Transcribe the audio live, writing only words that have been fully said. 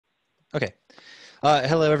Okay.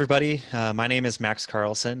 Hello, everybody. My name is Max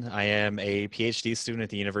Carlson. I am a PhD student at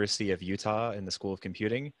the University of Utah in the School of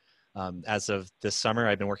Computing. As of this summer,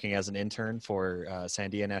 I've been working as an intern for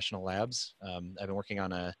Sandia National Labs. I've been working on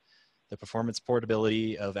the performance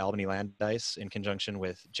portability of Albany Land dice in conjunction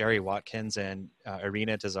with Jerry Watkins and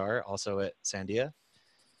Irina Tazar, also at Sandia.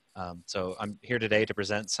 So I'm here today to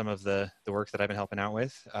present some of the work that I've been helping out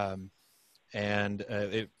with.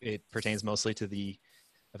 It pertains mostly to the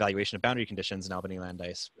evaluation of boundary conditions in Albany land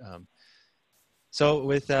ice. So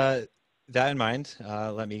with that in mind,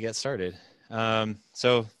 let me get started.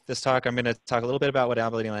 So this talk, I'm going to talk a little bit about what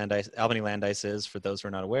Albany land ice is for those who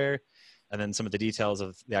are not aware, and then some of the details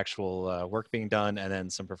of the actual work being done, and then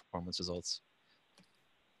some performance results.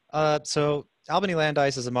 So Albany land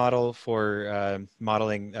ice is a model for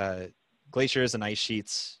modeling glaciers and ice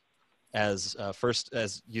sheets as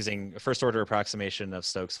using a first order approximation of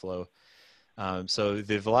Stokes flow. So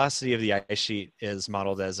the velocity of the ice sheet is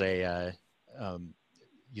modeled as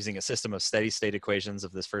using a system of steady state equations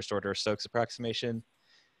of this first order Stokes approximation.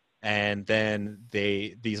 And then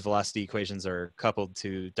these velocity equations are coupled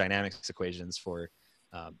to dynamics equations for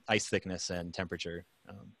ice thickness and temperature.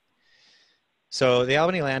 So the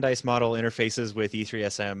Albany land ice model interfaces with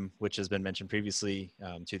E3SM, which has been mentioned previously,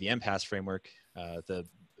 to the MPAS framework, the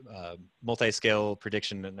multi-scale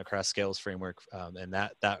prediction and across scales framework, and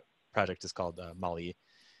that project is called MALI.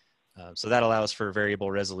 So that allows for variable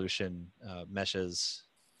resolution meshes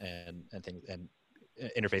and things and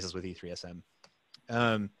interfaces with E3SM.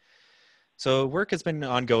 So work has been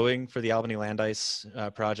ongoing for the Albany land ice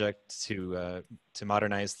project to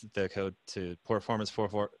modernize the code to performance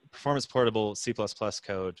portable C++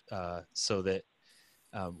 code so that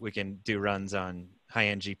we can do runs on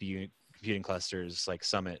high-end GPU computing clusters like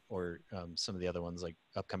Summit or some of the other ones like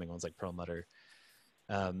upcoming ones like Perlmutter.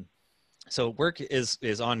 So work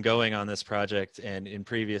is ongoing on this project, and in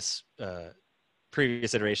previous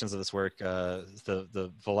iterations of this work,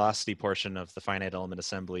 the velocity portion of the finite element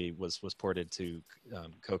assembly was ported to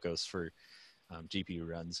Cocos for GPU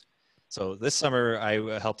runs. So this summer,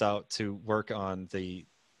 I helped out to work on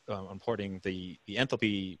on porting the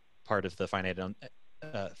enthalpy part of the finite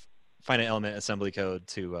element assembly code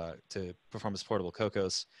to performance portable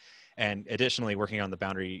Cocos, and additionally working on the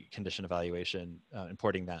boundary condition evaluation,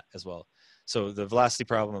 importing that as well. So the velocity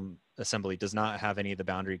problem assembly does not have any of the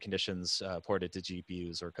boundary conditions ported to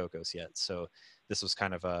GPUs or Cocos yet. So this was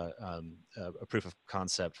kind of a proof of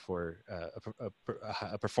concept for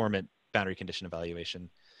a performant boundary condition evaluation.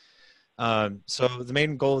 So the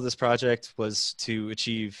main goal of this project was to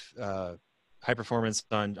achieve high performance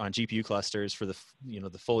on GPU clusters for the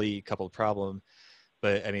fully coupled problem.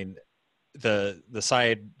 But I mean, the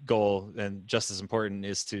side goal, and just as important,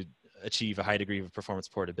 is to achieve a high degree of performance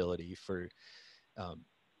portability for,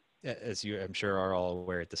 as you I'm sure are all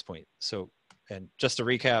aware at this point. So, and just to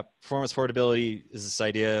recap, performance portability is this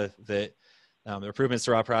idea that improvements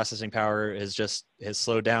to raw processing power has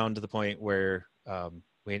slowed down to the point where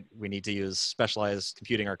we need to use specialized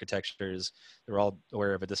computing architectures that we're all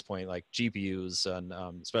aware of at this point, like GPUs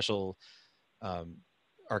and special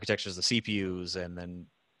architectures of CPUs, and then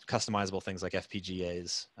customizable things like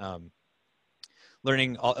FPGAs.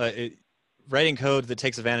 Writing code that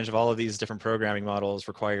takes advantage of all of these different programming models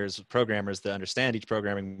requires programmers that understand each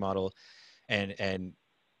programming model and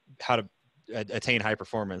how to attain high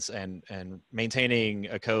performance, and maintaining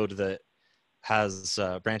a code that has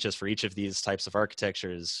branches for each of these types of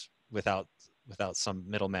architectures without some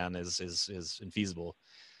middleman is infeasible.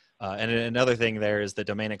 And another thing there is that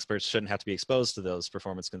domain experts shouldn't have to be exposed to those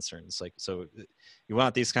performance concerns. So you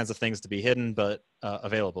want these kinds of things to be hidden but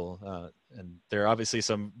available. And there are obviously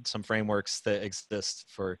some frameworks that exist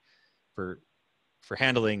for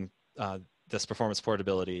handling this performance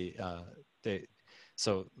portability.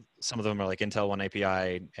 So some of them are like Intel One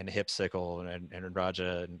API and HipSickle and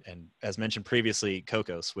Raja, and as mentioned previously,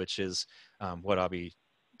 Cocos, which is what I'll be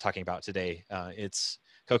talking about today.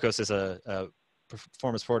 Cocos is a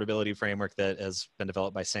performance portability framework that has been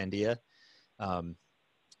developed by Sandia.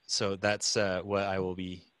 So that's what will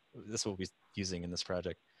be using in this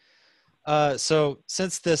project. So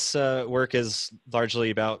since this work is largely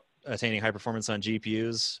about attaining high performance on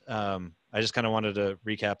GPUs, I just kind of wanted to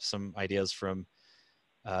recap some ideas from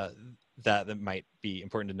that might be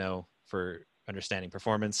important to know for understanding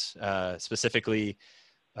performance. Specifically,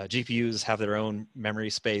 GPUs have their own memory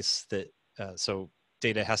space that so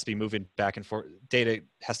data has to be moving back and forth. Data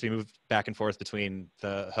has to be moved back and forth between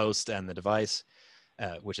the host and the device,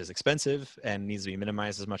 which is expensive and needs to be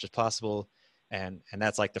minimized as much as possible. and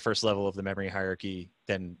that's like the first level of the memory hierarchy.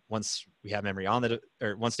 Then once we have memory on the,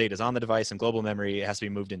 or once data is on the device and global memory, it has to be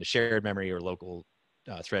moved into shared memory or local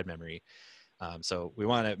thread memory. So we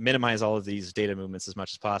want to minimize all of these data movements as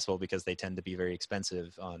much as possible because they tend to be very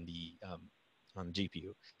expensive on the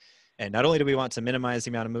GPU. And not only do we want to minimize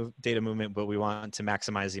the amount of data movement, but we want to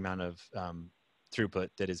maximize the amount of throughput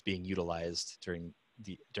that is being utilized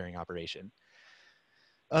during operation.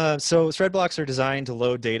 So thread blocks are designed to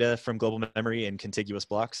load data from global memory in contiguous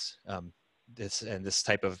blocks. This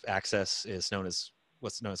type of access is known as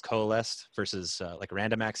what's known as coalesced versus like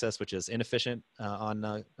random access, which is inefficient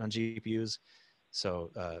on GPUs. So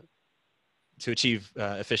to achieve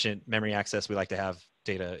efficient memory access, we like to have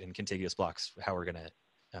data in contiguous blocks, how we're going to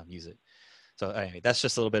use it. So anyway, that's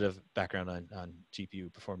just a little bit of background on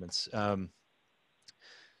GPU performance.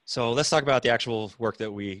 So let's talk about the actual work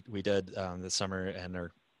that we did this summer and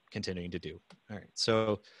are continuing to do. All right,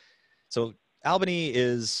 so Albany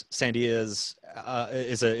is Sandia's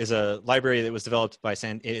is a library that was developed by at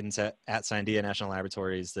Sandia National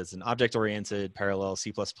Laboratories. That's an object-oriented parallel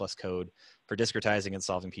C++ code for discretizing and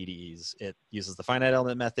solving PDEs. It uses the finite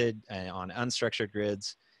element method on unstructured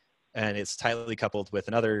grids, and it's tightly coupled with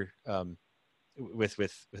another with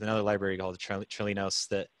another library called Trilinos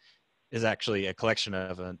that is actually a collection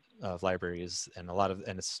of libraries, and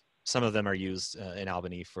some of them are used in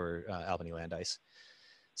Albany for Albany Land Ice.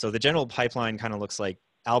 So the general pipeline kind of looks like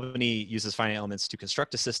Albany uses finite elements to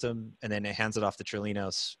construct a system, and then it hands it off to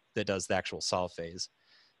Trilinos that does the actual solve phase.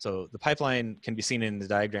 So the pipeline can be seen in the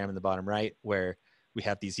diagram in the bottom right, where we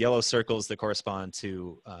have these yellow circles that correspond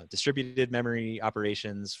to distributed memory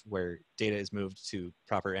operations, where data is moved to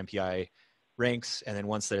proper MPI ranks, and then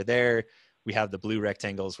once they're there, we have the blue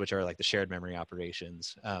rectangles, which are like the shared memory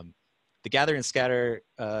operations. The gather and scatter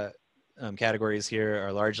categories here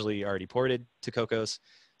are largely already ported to Cocos.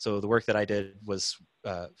 So the work that I did was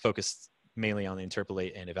focused mainly on the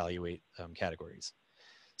interpolate and evaluate categories.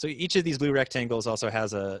 So each of these blue rectangles also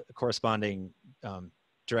has a corresponding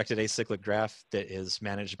directed acyclic graph that is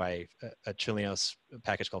managed by a Trilinos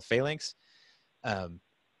package called Phalanx. And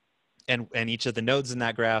each of the nodes in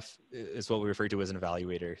that graph is what we refer to as an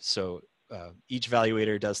evaluator. So each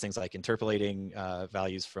evaluator does things like interpolating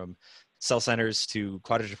values from cell centers to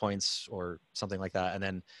quadrature points or something like that, and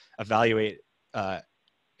then evaluate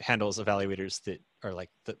handles evaluators that are like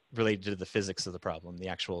related to the physics of the problem, the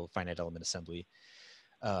actual finite element assembly.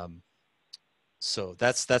 So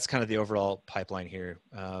that's kind of the overall pipeline here.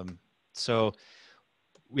 So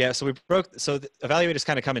the evaluators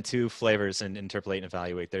kind of come in two flavors in interpolate and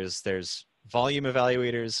evaluate. There's volume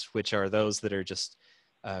evaluators, which are those that are just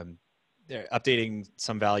they're updating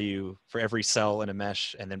some value for every cell in a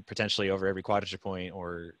mesh, and then potentially over every quadrature point,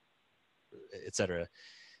 or et cetera.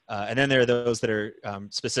 And then there are those that are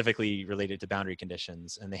specifically related to boundary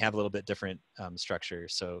conditions, and they have a little bit different structure.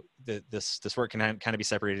 So this work can kind of be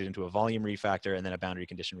separated into a volume refactor and then a boundary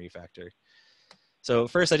condition refactor. So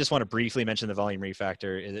first, I just want to briefly mention the volume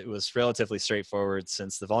refactor. It was relatively straightforward,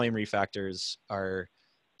 since the volume refactors are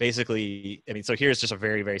basically, so here's just a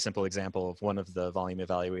very, very simple example of one of the volume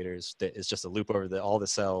evaluators that is just a loop over all the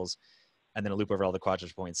cells, and then a loop over all the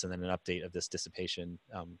quadrature points, and then an update of this dissipation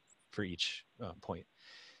for each point.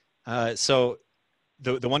 So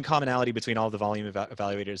the one commonality between all the volume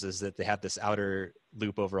evaluators is that they have this outer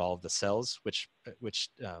loop over all of the cells, which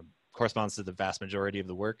corresponds to the vast majority of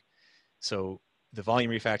the work. So the volume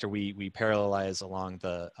refactor, we parallelize along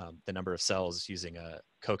the number of cells using a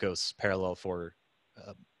Cocos parallel for,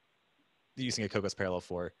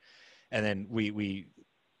 and then we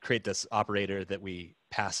create this operator that we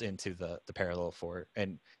pass into the parallel for.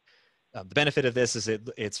 And the benefit of this is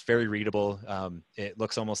it's very readable. It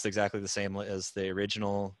looks almost exactly the same as the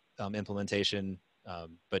original implementation,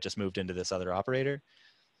 but just moved into this other operator.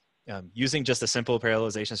 Using just a simple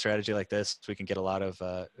parallelization strategy like this, we can get a lot of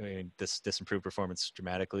this improved performance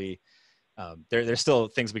dramatically. There's still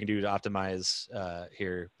things we can do to optimize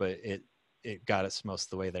here, but it got us most of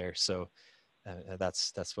the way there. So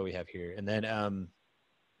that's what we have here. And then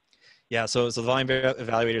so the volume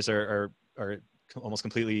evaluators are almost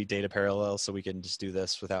completely data parallel, so we can just do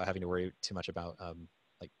this without having to worry too much about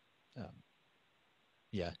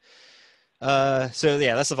that's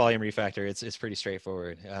the volume refactor. It's pretty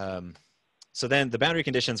straightforward. So then the boundary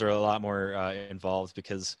conditions are a lot more involved,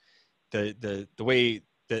 because the way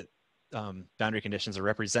that boundary conditions are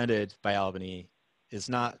represented by Albany is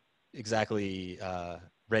not exactly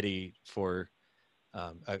ready for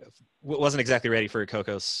wasn't exactly ready for a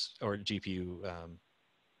Cocos or GPU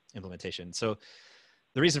implementation. So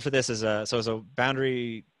the reason for this is so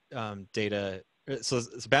boundary data. So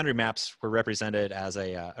boundary maps were represented as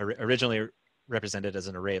originally represented as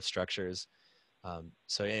an array of structures.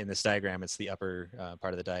 So in this diagram, it's the upper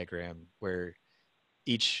part of the diagram where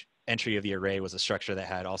each entry of the array was a structure that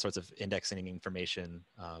had all sorts of indexing information,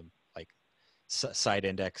 like side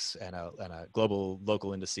index and a global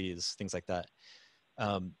local indices, things like that.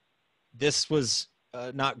 This was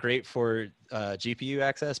not great for GPU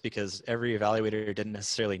access because every evaluator didn't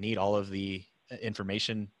necessarily need all of the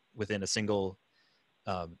information within a single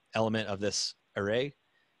element of this array.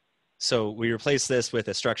 So we replaced this with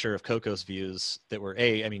a structure of Cocos views that were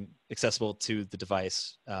accessible to the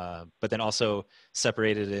device, but then also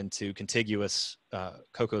separated into contiguous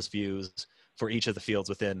Cocos views for each of the fields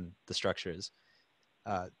within the structures.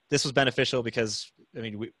 This was beneficial because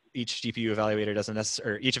each GPU evaluator doesn't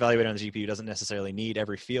necessarily, or each evaluator on the GPU doesn't necessarily need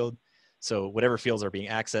every field. So whatever fields are being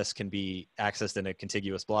accessed can be accessed in a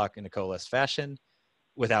contiguous block in a coalesced fashion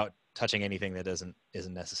without touching anything that isn't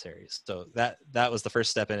necessary. So that was the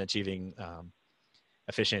first step in achieving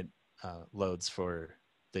efficient loads for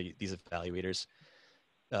these evaluators.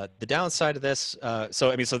 The downside of this,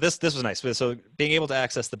 so this was nice. So being able to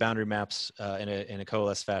access the boundary maps in a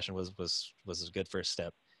coalesced fashion was a good first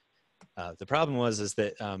step. The problem is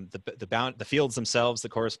that the fields themselves that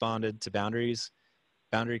corresponded to boundary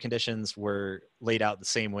conditions were laid out the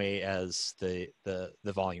same way as the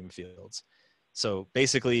volume fields. So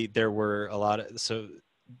basically, there were a lot of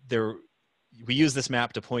we use this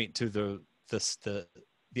map to point to the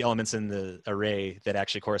elements in the array that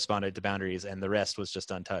actually corresponded to boundaries, and the rest was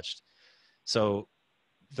just untouched. So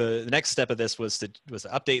the next step of this was to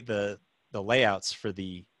update the layouts for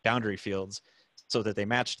the boundary fields so that they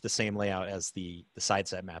matched the same layout as the side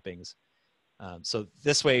set mappings. So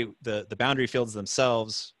this way, the boundary fields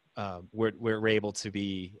themselves were able to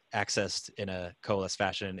be accessed in a coalesced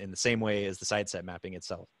fashion in the same way as the side set mapping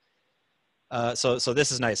itself. So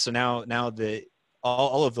this is nice. So now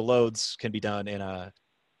all of the loads can be done in a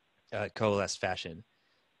coalesced fashion.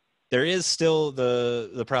 There is still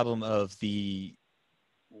the problem of some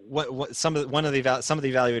of the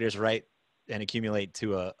evaluators write and accumulate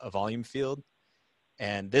to a volume field,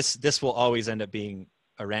 and this will always end up being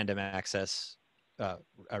a random access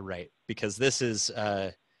write, because this is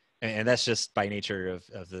and that's just by nature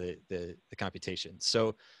of the computation.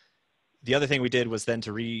 So the other thing we did was then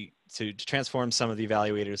to transform some of the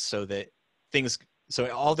evaluators so that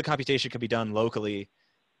all the computation could be done locally,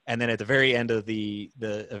 and then at the very end of the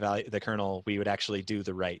kernel, we would actually do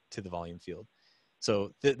the write to the volume field.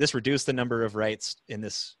 So this reduced the number of writes in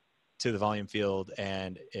this to the volume field,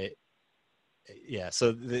 and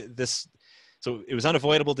so it was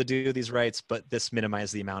unavoidable to do these writes, but this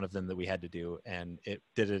minimized the amount of them that we had to do, and it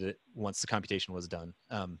did it once the computation was done.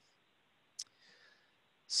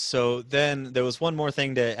 So then there was one more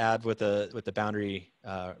thing to add with the boundary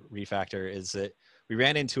refactor, is that we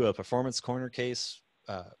ran into a performance corner case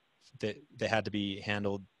that had to be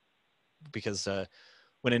handled, because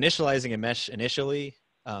when initializing a mesh initially,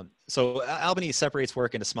 so Albany separates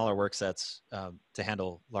work into smaller work sets to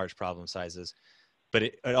handle large problem sizes. But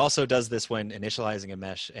it also does this when initializing a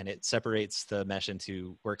mesh, and it separates the mesh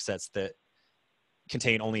into work sets that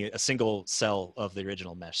contain only a single cell of the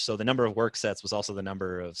original mesh. So the number of work sets was also the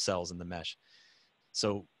number of cells in the mesh.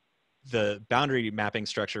 So the boundary mapping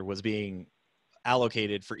structure was being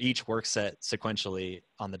allocated for each work set sequentially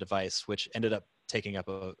on the device, which ended up taking up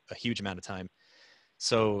a huge amount of time.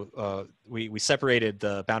 So we separated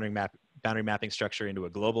the boundary mapping structure into a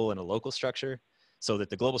global and a local structure, so that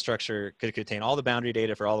the global structure could contain all the boundary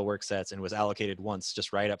data for all the work sets and was allocated once,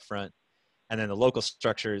 just right up front. And then the local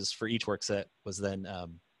structures for each work set was then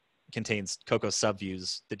contains Cocos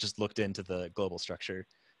subviews that just looked into the global structure.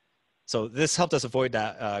 So this helped us avoid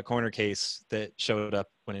that corner case that showed up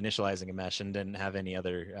when initializing a mesh and didn't have any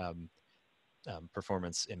other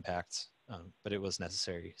performance impacts, but it was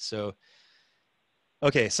necessary. So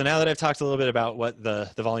okay, so now that I've talked a little bit about what the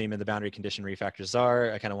volume and the boundary condition refactors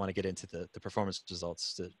are, I kind of want to get into the performance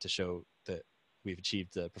results to show that we've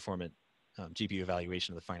achieved the performant GPU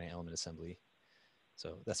evaluation of the finite element assembly.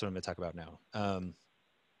 So that's what I'm going to talk about now.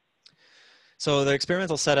 So the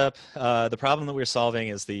experimental setup, the problem that we're solving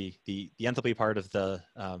is the enthalpy part of the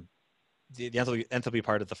enthalpy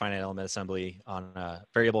part of the finite element assembly on a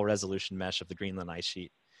variable resolution mesh of the Greenland ice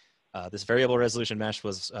sheet. This variable resolution mesh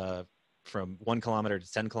was from 1 kilometer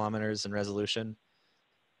to 10 kilometers in resolution.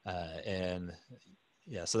 And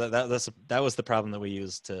yeah, so that was the problem that we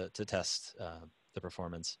used to test the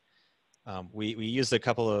performance. We used a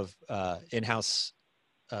couple of in-house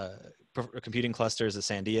computing clusters at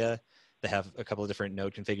Sandia that have a couple of different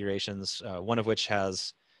node configurations, one of which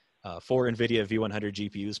has 4 NVIDIA V100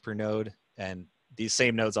 GPUs per node. And these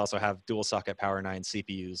same nodes also have dual socket Power 9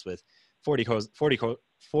 CPUs with 40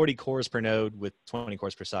 cores per node with 20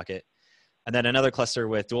 cores per socket. And then another cluster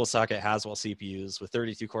with dual socket Haswell CPUs with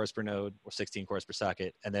 32 cores per node or 16 cores per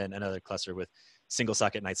socket. And then another cluster with single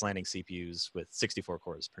socket Knights Landing CPUs with 64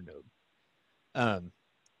 cores per node.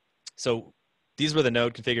 So these were the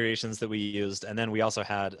node configurations that we used. And then we also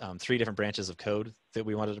had 3 different branches of code that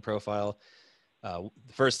we wanted to profile. The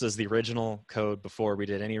first is the original code before we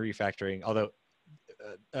did any refactoring, although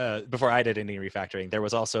before I did any refactoring, there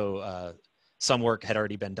was also some work had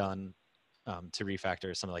already been done to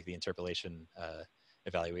refactor something like the interpolation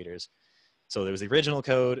evaluators. So there was the original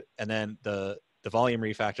code, and then the volume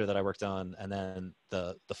refactor that I worked on, and then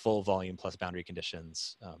the full volume plus boundary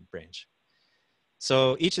conditions branch.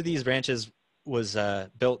 So each of these branches was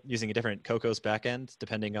built using a different Cocos backend,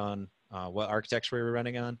 depending on what architecture we were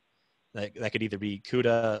running on. That could either be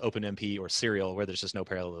CUDA, OpenMP, or Serial, where there's just no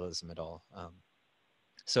parallelism at all.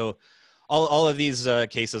 So all of these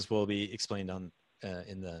cases will be explained on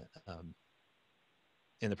in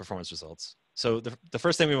the performance results. So the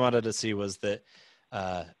first thing we wanted to see was that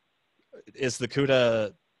is the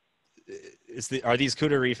CUDA are these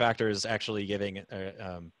CUDA refactors actually giving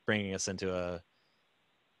bringing us into a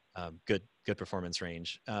good performance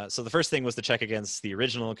range. So the first thing was to check against the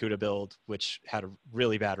original CUDA build, which had a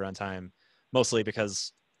really bad runtime, mostly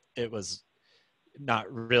because it was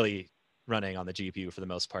not really running on the GPU for the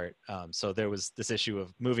most part. So there was this issue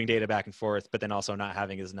of moving data back and forth, but then also not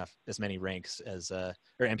having as many ranks as or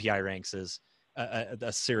MPI ranks as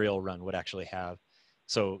a serial run would actually have.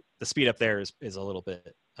 So the speed up there is a little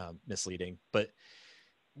bit misleading. But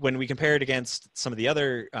when we compare it against some of the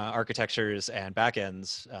other architectures and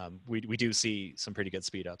backends, we do see some pretty good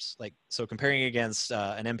speed ups. Like, so comparing against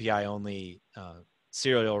an MPI only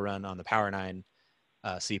serial run on the Power 9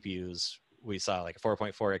 CPUs, we saw like a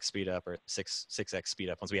 4.4x speed up or 6x speed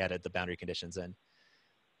up once we added the boundary conditions in.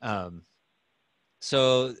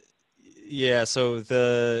 So yeah,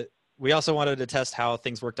 so we also wanted to test how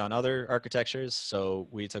things worked on other architectures. So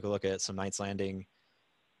we took a look at some Knights Landing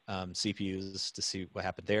CPUs to see what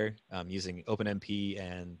happened there using OpenMP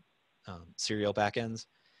and serial backends.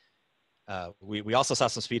 We also saw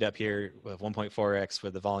some speed up here with 1.4x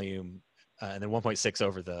with the volume and then 1.6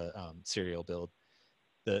 over the serial build.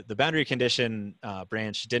 The boundary condition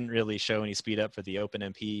branch didn't really show any speed up for the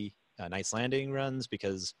OpenMP Knights Landing runs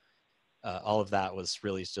because all of that was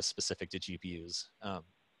really just specific to GPUs.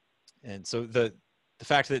 And so the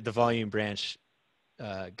fact that the volume branch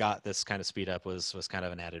got this kind of speed up was kind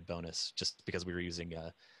of an added bonus, just because we were using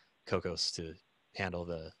Cocos to handle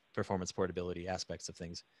the performance portability aspects of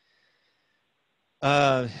things.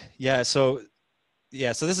 So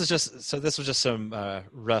this was just some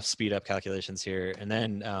rough speed up calculations here, and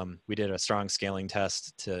then we did a strong scaling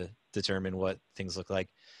test to determine what things look like.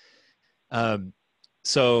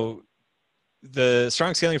 So the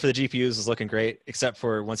strong scaling for the GPUs is looking great, except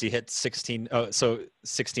for once you hit 16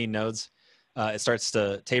 nodes, it starts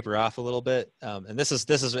to taper off a little bit. And this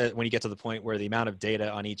is when you get to the point where the amount of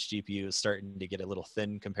data on each GPU is starting to get a little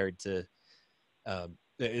thin compared to,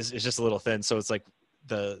 it's just a little thin. So it's like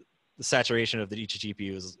the saturation of each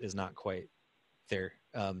GPU is not quite there.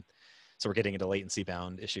 So we're getting into latency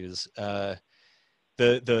bound issues.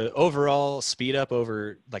 The overall speed up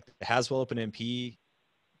over like the Haswell OpenMP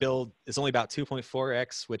build is only about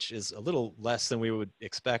 2.4x, which is a little less than we would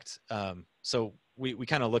expect. So we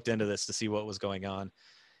kind of looked into this to see what was going on,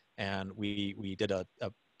 and we did a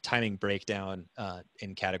timing breakdown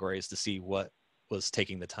in categories to see what was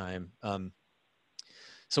taking the time.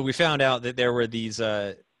 So we found out that there were these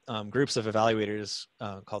groups of evaluators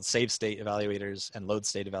called save state evaluators and load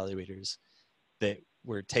state evaluators that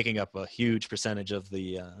were taking up a huge percentage of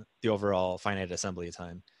the overall finite assembly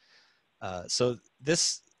time. So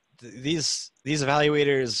these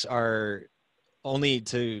evaluators are only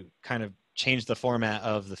to kind of change the format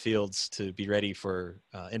of the fields to be ready for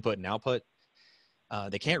input and output.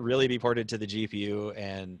 They can't really be ported to the GPU,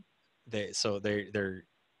 and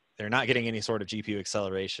they're not getting any sort of GPU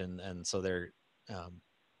acceleration, and so they're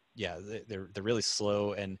really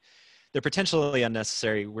slow and they're potentially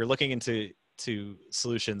unnecessary. We're looking into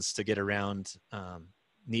solutions to get around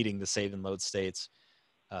needing the save and load states.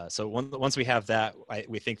 So once we have that,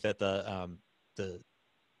 we think that the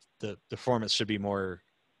performance should be more.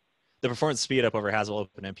 The performance speed up over Haswell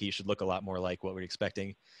OpenMP should look a lot more like what we're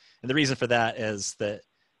expecting, and the reason for that is that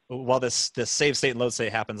while this save state and load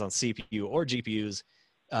state happens on CPU or GPUs,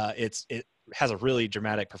 it has a really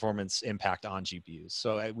dramatic performance impact on GPUs.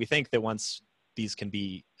 So we think that once these can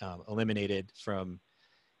be eliminated from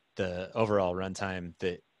the overall runtime,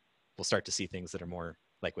 that we'll start to see things that are more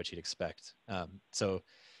like what you'd expect. So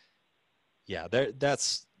yeah,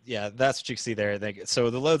 that's yeah, that's what you can see there. So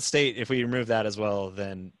the load state, if we remove that as well,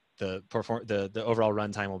 then the overall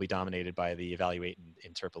runtime will be dominated by the evaluate and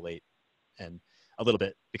interpolate, and a little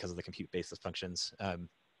bit because of the compute basis functions.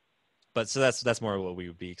 But so that's more what we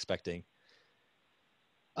would be expecting.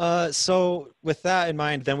 So with that in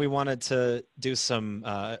mind, then we wanted to do some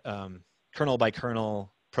kernel by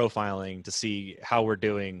kernel profiling to see how we're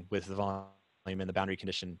doing with the volume and the boundary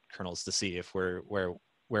condition kernels to see if we're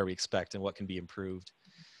where we expect and what can be improved.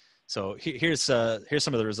 So here's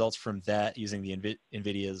some of the results from that using the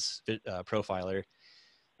NVIDIA's profiler.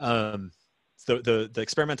 So the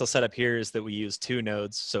experimental setup here is that we use 2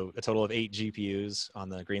 nodes, so a total of 8 GPUs on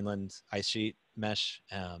the Greenland ice sheet mesh.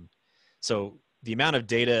 So the amount of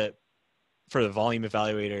data for the volume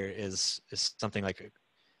evaluator is something like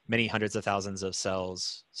many hundreds of thousands of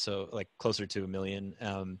cells, so like closer to 1 million.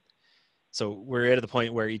 So we're at the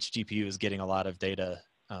point where each GPU is getting a lot of data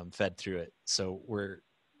fed through it. So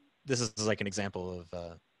this is like an example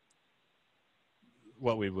of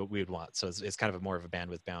what we would want. So it's kind of more of a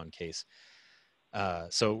bandwidth bound case.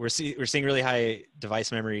 So we're seeing really high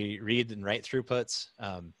device memory read and write throughputs,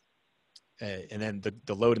 and then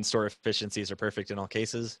the load and store efficiencies are perfect in all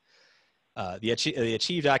cases. The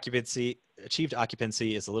achieved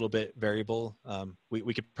occupancy is a little bit variable.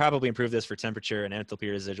 We could probably improve this for temperature and enthalpy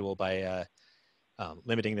residual by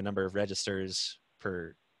limiting the number of registers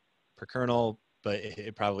per kernel, but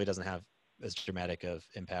it probably doesn't have as dramatic of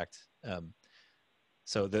impact.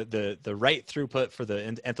 So the write throughput for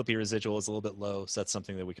the enthalpy residual is a little bit low, so that's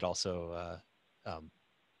something that we could also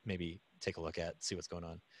maybe take a look at, see what's going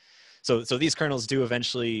on. So these kernels do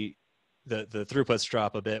eventually, the throughputs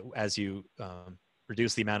drop a bit as you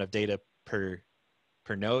reduce the amount of data per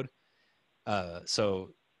node. But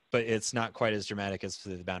it's not quite as dramatic as for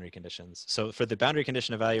the boundary conditions. So for the boundary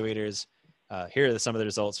condition evaluators, here are some of the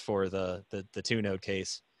results for the 2 node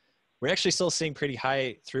case. We're actually still seeing pretty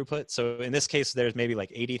high throughput. So in this case, there's maybe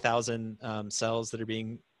like 80,000 cells that are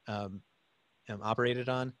being operated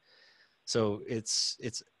on. So it's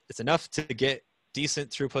enough to get decent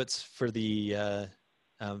throughputs for these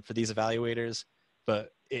evaluators, but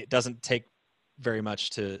it doesn't take very much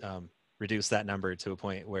to reduce that number to a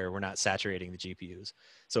point where we're not saturating the GPUs.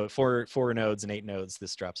 So at 4 nodes and 8 nodes,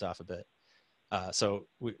 this drops off a bit. So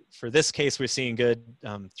for this case, we're seeing good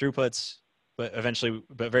throughputs, but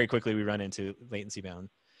very quickly we run into latency bound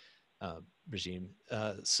regime.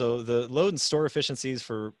 So the load and store efficiencies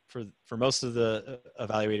for most of the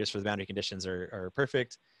evaluators for the boundary conditions are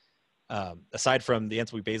perfect. Aside from the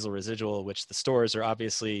enthalpy basal residual, which the stores are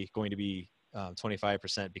obviously going to be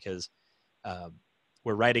 25% because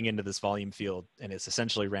we're writing into this volume field and it's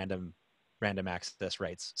essentially random access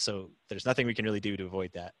writes. So there's nothing we can really do to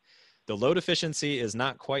avoid that. The load efficiency is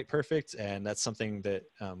not quite perfect, and that's something that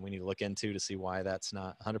we need to look into to see why that's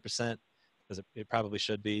not 100%, because it probably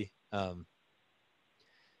should be.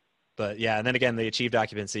 But yeah, and then again, the achieved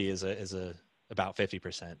occupancy is about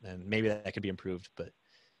 50%, and maybe that could be improved. But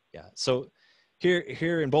yeah, so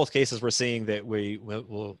here in both cases, we're seeing that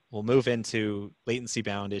we'll move into latency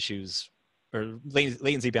bound issues or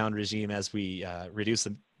latency bound regime as we reduce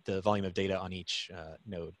the volume of data on each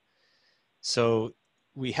node. So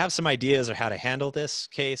we have some ideas of how to handle this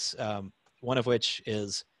case, one of which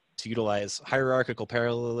is to utilize hierarchical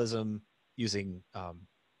parallelism using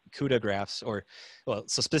CUDA graphs,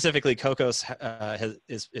 so specifically Cocos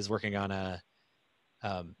is working on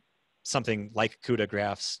something like CUDA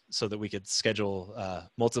graphs so that we could schedule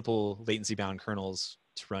multiple latency bound kernels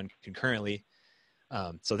to run concurrently.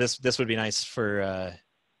 So this would be nice for,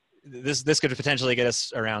 this could potentially get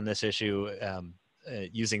us around this issue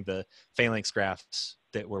using the phalanx graphs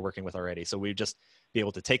that we're working with already. So we'd just be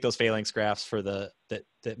able to take those phalanx graphs for that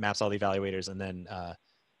maps all the evaluators and then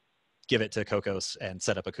give it to Cocos and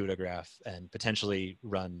set up a CUDA graph and potentially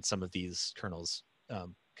run some of these kernels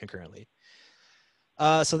concurrently.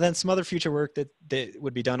 So then some other future work that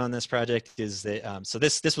would be done on this project is that, so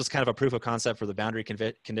this was kind of a proof of concept for the boundary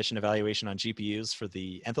condition evaluation on GPUs for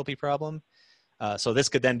the enthalpy problem. So this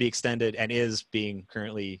could then be extended and is being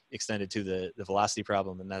currently extended to the velocity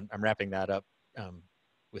problem. And then I'm wrapping that up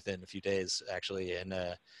within a few days, actually, and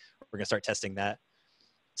we're gonna start testing that.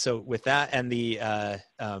 So with that and the,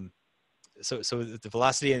 so the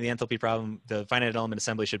velocity and the enthalpy problem, the finite element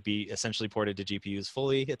assembly should be essentially ported to GPUs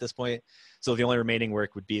fully at this point. So the only remaining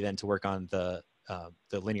work would be then to work on the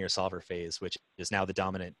linear solver phase, which is now the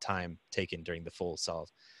dominant time taken during the full solve.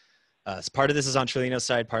 So part of this is on Trillino's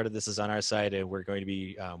side, part of this is on our side, and we're going to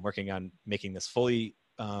be working on making this fully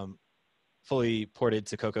ported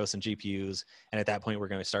to Cocos and GPUs. And at that point, we're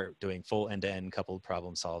going to start doing full end-to-end coupled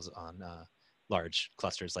problem solves on large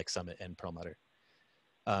clusters like Summit and Perlmutter.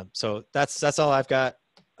 So that's all I've got.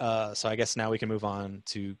 So I guess now we can move on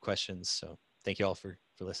to questions. So thank you all for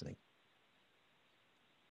listening.